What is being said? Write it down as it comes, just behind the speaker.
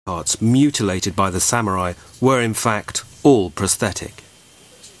parts mutilated by the samurai were in fact all prosthetic.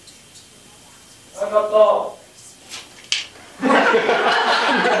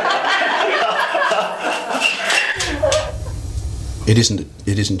 It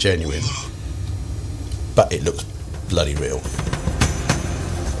isn't genuine, but it looks bloody real.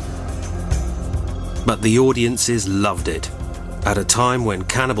 But the audiences loved it. At a time when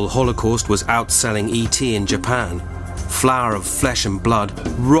Cannibal Holocaust was outselling E.T. in Japan, Flower of Flesh and Blood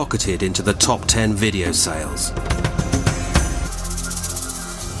rocketed into the top 10 video sales.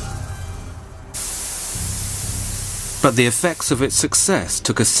 But the effects of its success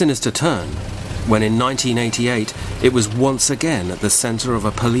took a sinister turn when in 1988 it was once again at the centre of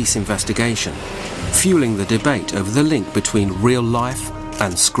a police investigation, fueling the debate over the link between real life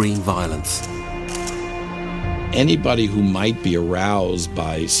and screen violence. Anybody who might be aroused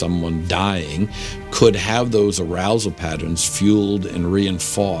by someone dying could have those arousal patterns fueled and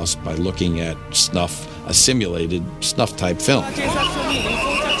reinforced by looking at snuff, a simulated snuff-type film.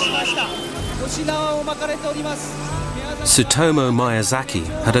 Tsutomu Miyazaki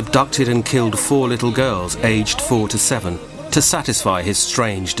had abducted and killed 4 little girls aged 4 to 7 to satisfy his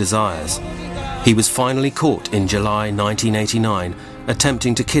strange desires. He was finally caught in July 1989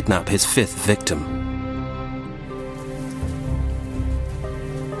 attempting to kidnap his 5th victim.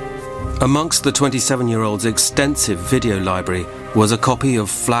 Amongst the 27-year-old's extensive video library was a copy of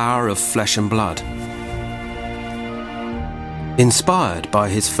Flower of Flesh and Blood. Inspired by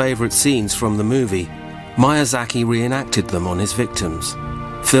his favourite scenes from the movie, Miyazaki reenacted them on his victims,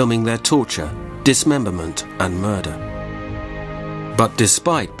 filming their torture, dismemberment and murder. But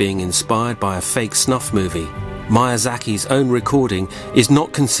despite being inspired by a fake snuff movie, Miyazaki's own recording is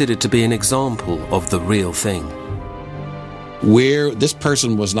not considered to be an example of the real thing. Where this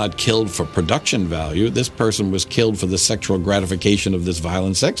person was not killed for production value, this person was killed for the sexual gratification of this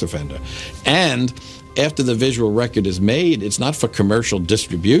violent sex offender. And after the visual record is made, it's not for commercial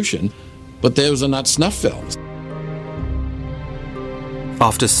distribution, but those are not snuff films.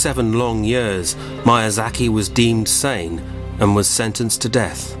 After 7 long years, Miyazaki was deemed sane and was sentenced to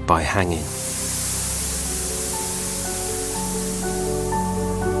death by hanging.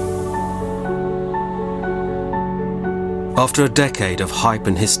 After a decade of hype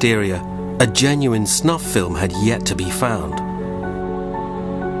and hysteria, a genuine snuff film had yet to be found.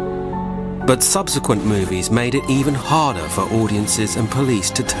 But subsequent movies made it even harder for audiences and police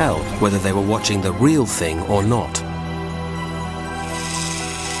to tell whether they were watching the real thing or not.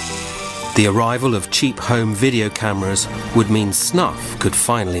 The arrival of cheap home video cameras would mean snuff could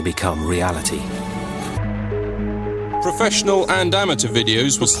finally become reality. Professional and amateur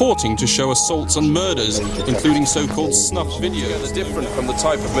videos were reporting to show assaults and murders, including so-called snuff videos, different from the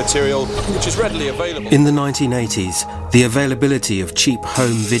type of material which is readily available. In the 1980s, the availability of cheap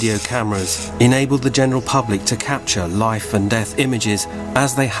home video cameras enabled the general public to capture life and death images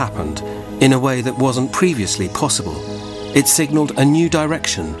as they happened in a way that wasn't previously possible. It signaled a new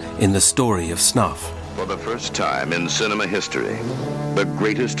direction in the story of snuff. For the first time in cinema history, the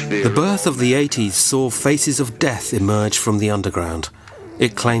greatest fear... The birth of the 80s saw Faces of Death emerge from the underground.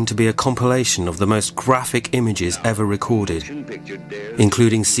 It claimed to be a compilation of the most graphic images ever recorded,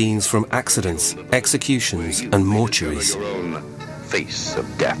 including scenes from accidents, executions and mortuaries. Face of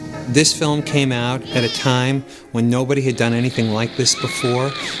Death. This film came out at a time when nobody had done anything like this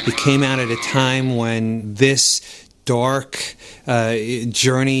before. It came out at a time when this dark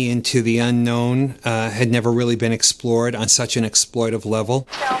journey into the unknown had never really been explored on such an exploitive level.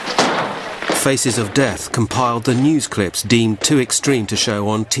 Faces of Death compiled the news clips deemed too extreme to show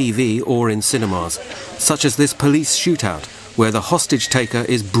on TV or in cinemas, such as this police shootout where the hostage taker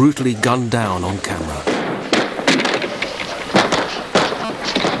is brutally gunned down on camera.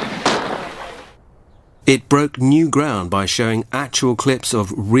 It broke new ground by showing actual clips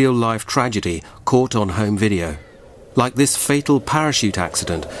of real-life tragedy caught on home video, like this fatal parachute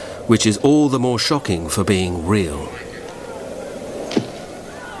accident, which is all the more shocking for being real.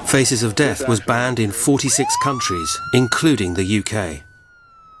 Faces of Death was banned in 46 countries, including the UK.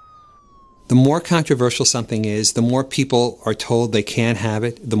 The more controversial something is, the more people are told they can't have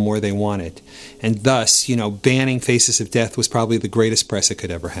it, the more they want it. And thus, banning Faces of Death was probably the greatest press it could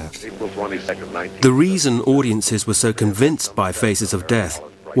ever have. The reason audiences were so convinced by Faces of Death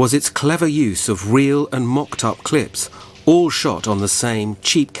was its clever use of real and mocked-up clips, all shot on the same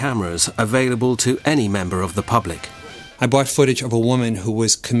cheap cameras available to any member of the public. I bought footage of a woman who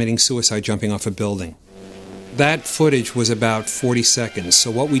was committing suicide jumping off a building. That footage was about 40 seconds,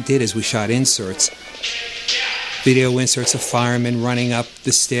 so what we did is we shot inserts, video inserts of firemen running up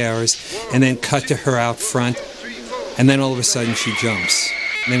the stairs, and then cut to her out front, and then all of a sudden she jumps.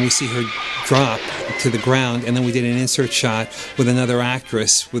 And then we see her drop to the ground, and then we did an insert shot with another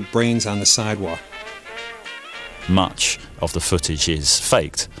actress with brains on the sidewalk. Much of the footage is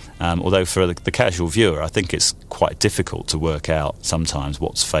faked, although for the casual viewer I think it's quite difficult to work out sometimes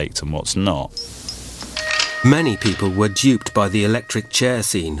what's faked and what's not. Many people were duped by the electric chair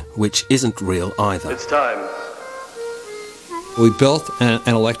scene, which isn't real either. It's time. We built an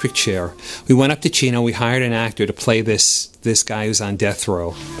electric chair. We went up to Chino, we hired an actor to play this guy who's on death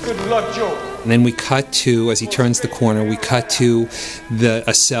row. Good luck, Joe. And then we cut to, as he turns the corner, we cut to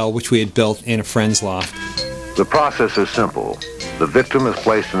a cell which we had built in a friend's loft. The process is simple. The victim is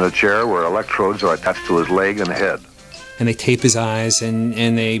placed in a chair where electrodes are attached to his leg and head. And they tape his eyes and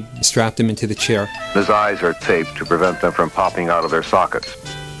they strapped him into the chair. His eyes are taped to prevent them from popping out of their sockets.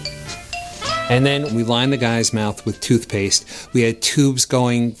 And then we lined the guy's mouth with toothpaste. We had tubes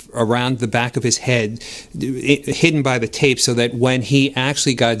going around the back of his head, hidden by the tape, so that when he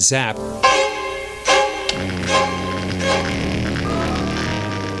actually got zapped,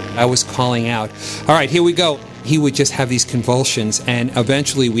 I was calling out, "All right, here we go." He would just have these convulsions, and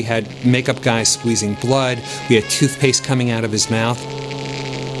eventually we had makeup guys squeezing blood. We had toothpaste coming out of his mouth.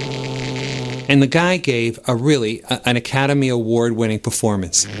 And the guy gave an Academy Award-winning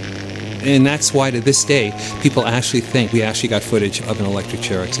performance. And that's why, to this day, people actually think we actually got footage of an electric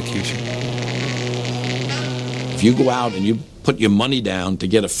chair execution. If you go out and you put your money down to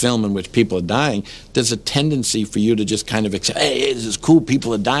get a film in which people are dying, there's a tendency for you to just kind of accept, hey, this is cool,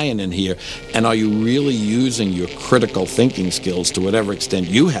 people are dying in here. And are you really using your critical thinking skills to whatever extent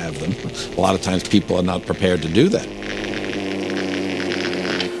you have them? A lot of times people are not prepared to do that.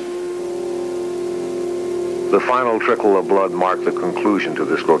 The final trickle of blood marked the conclusion to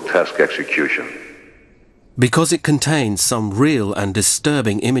this grotesque execution. Because it contains some real and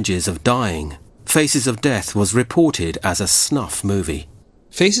disturbing images of dying, Faces of Death was reported as a snuff movie.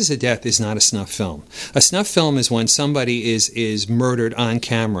 Faces of Death is not a snuff film. A snuff film is when somebody is murdered on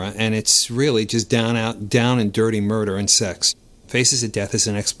camera, and it's really just down and dirty murder and sex. Faces of Death is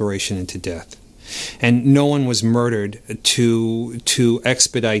an exploration into death. And no one was murdered to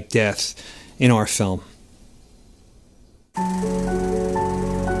expedite death in our film.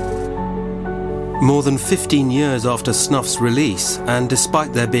 More than 15 years after Snuff's release, and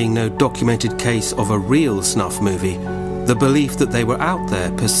despite there being no documented case of a real Snuff movie, the belief that they were out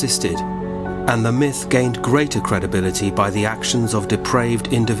there persisted, and the myth gained greater credibility by the actions of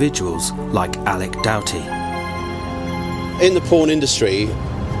depraved individuals like Alec Doughty. In the porn industry,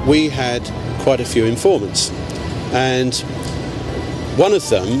 we had quite a few informants, and one of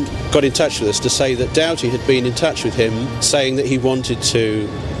them got in touch with us to say that Doughty had been in touch with him saying that he wanted to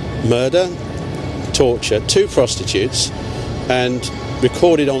murder, torture 2 prostitutes and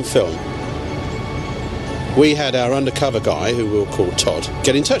record it on film. We had our undercover guy, who we'll call Todd,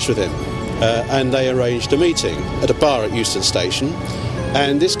 get in touch with him, and they arranged a meeting at a bar at Euston Station,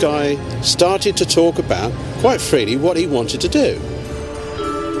 and this guy started to talk about, quite freely, what he wanted to do.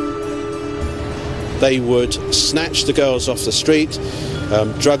 They would snatch the girls off the street,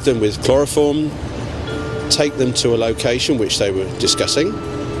 drug them with chloroform, take them to a location which they were discussing,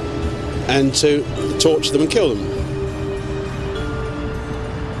 and to torture them and kill them.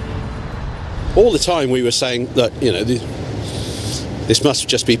 All the time we were saying that, you know, this must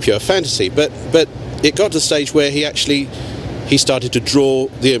just be pure fantasy, but it got to the stage where he started to draw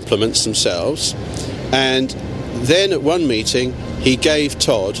the implements themselves, and then at one meeting he gave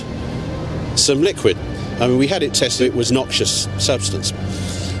Todd some liquid. I mean, we had it tested, it was noxious substance.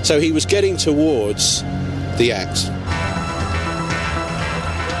 So he was getting towards the act.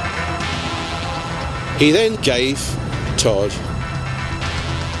 He then gave Todd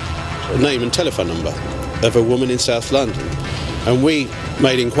a name and telephone number of a woman in South London, and we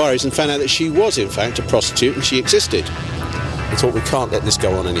made inquiries and found out that she was in fact a prostitute and she existed. We thought, we can't let this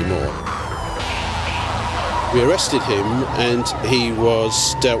go on anymore. We arrested him and he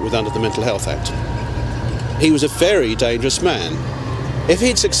was dealt with under the Mental Health Act. He was a very dangerous man. If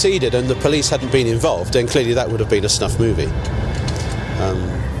he'd succeeded and the police hadn't been involved, then clearly that would have been a snuff movie.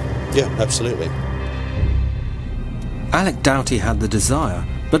 Yeah, absolutely. Alec Doughty had the desire,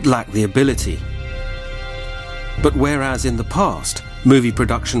 but lacked the ability. But whereas in the past, movie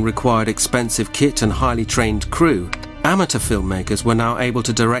production required expensive kit and highly trained crew, amateur filmmakers were now able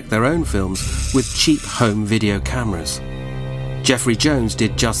to direct their own films with cheap home video cameras. Jeffrey Jones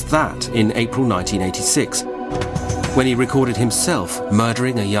did just that in April 1986, when he recorded himself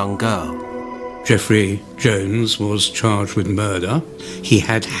murdering a young girl. Jeffrey Jones was charged with murder. He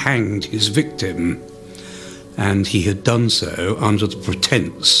had hanged his victim, and he had done so under the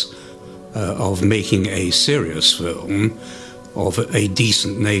pretense of making a serious film of a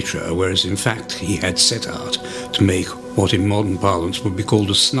decent nature, whereas in fact he had set out to make what in modern parlance would be called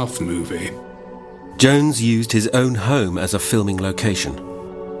a snuff movie. Jones used his own home as a filming location.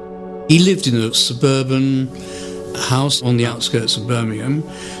 He lived in a suburban house on the outskirts of Birmingham,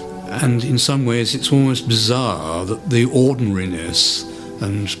 and in some ways it's almost bizarre that the ordinariness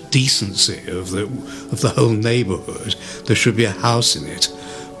and decency of the whole neighbourhood, there should be a house in it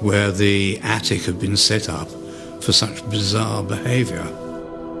where the attic had been set up for such bizarre behaviour.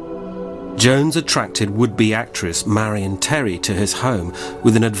 Jones attracted would-be actress Marion Terry to his home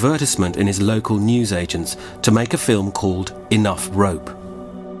with an advertisement in his local newsagents to make a film called Enough Rope.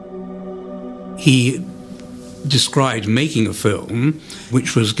 He described making a film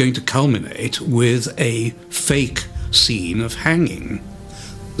which was going to culminate with a fake scene of hanging.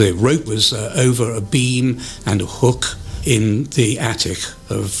 The rope was over a beam and a hook in the attic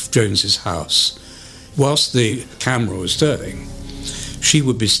of Jones's house. Whilst the camera was turning, she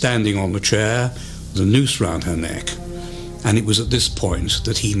would be standing on the chair, the noose round her neck, and it was at this point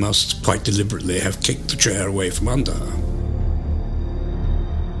that he must quite deliberately have kicked the chair away from under her.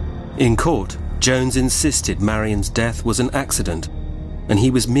 In court, Jones insisted Marion's death was an accident, and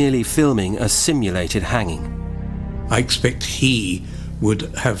he was merely filming a simulated hanging. I expect he would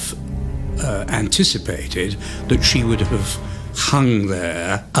have anticipated that she would have hung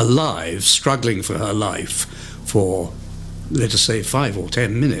there alive, struggling for her life for, let us say, 5 or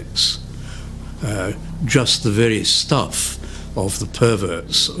 10 minutes. Just the very stuff of the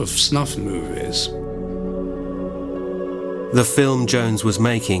perverts of snuff movies. The film Jones was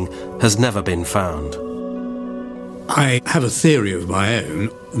making has never been found. I have a theory of my own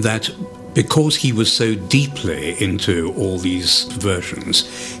that because he was so deeply into all these perversions,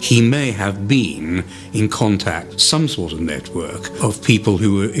 he may have been in contact, some sort of network of people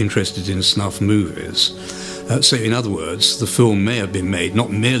who were interested in snuff movies. So in other words, the film may have been made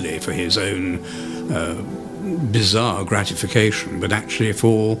not merely for his own bizarre gratification, but actually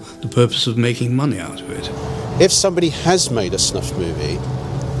for the purpose of making money out of it. If somebody has made a snuff movie,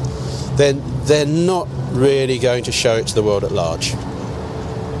 then they're not really going to show it to the world at large.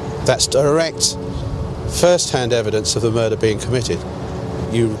 That's direct, first-hand evidence of the murder being committed.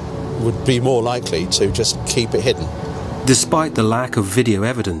 You would be more likely to just keep it hidden. Despite the lack of video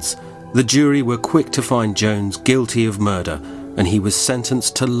evidence, the jury were quick to find Jones guilty of murder, and he was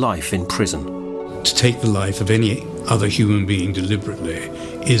sentenced to life in prison. To take the life of any other human being deliberately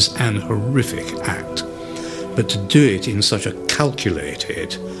is an horrific act, but to do it in such a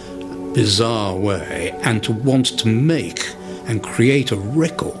calculated, bizarre way, and to want to make and create a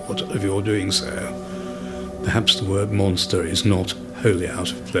record of your doing so, perhaps the word monster is not wholly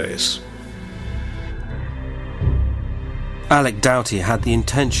out of place. Alec Doughty had the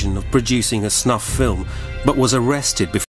intention of producing a snuff film, but was arrested before